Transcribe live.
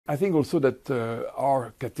I think also that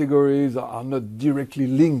our categories are not directly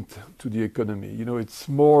linked to the economy. You know, it's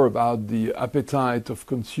more about the appetite of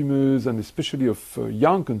consumers, and especially of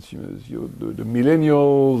young consumers. The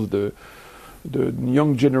millennials, the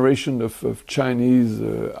young generation of Chinese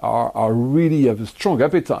are really have a strong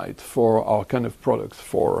appetite for our kind of products,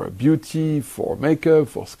 for beauty, for makeup,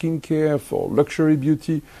 for skincare, for luxury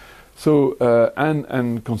beauty. So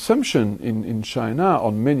and consumption in China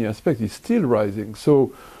on many aspects is still rising.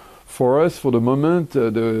 So for us, for the moment,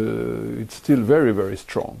 it's still very, very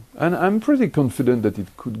strong, and I'm pretty confident that it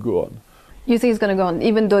could go on. You think it's going to go on,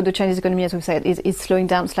 even though the Chinese economy, as we said, is slowing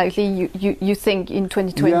down slightly? You think in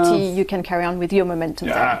 2020 you can carry on with your momentum?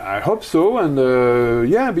 Yeah, I hope so, and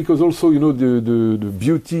yeah, because also the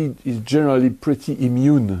beauty is generally pretty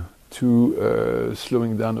immune to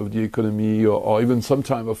slowing down of the economy or even some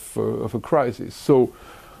time of a crisis. So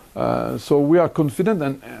we are confident,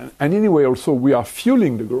 and anyway, also we are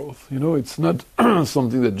fueling the growth. You know, it's not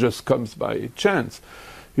something that just comes by chance.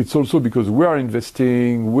 It's also because we are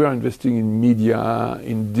investing in media,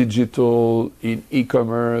 in digital, in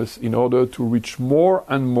e-commerce, in order to reach more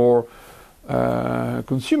and more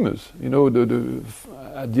consumers. You know,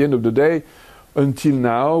 at the end of the day, until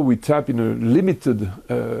now, we tap in a limited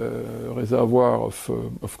reservoir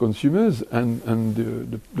of consumers, and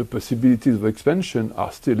the possibilities of expansion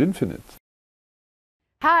are still infinite.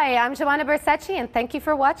 Hi, I'm Joanna Bersecci, and thank you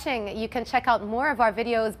for watching. You can check out more of our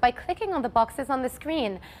videos by clicking on the boxes on the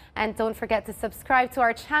screen. And don't forget to subscribe to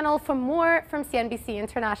our channel for more from CNBC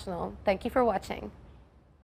International. Thank you for watching.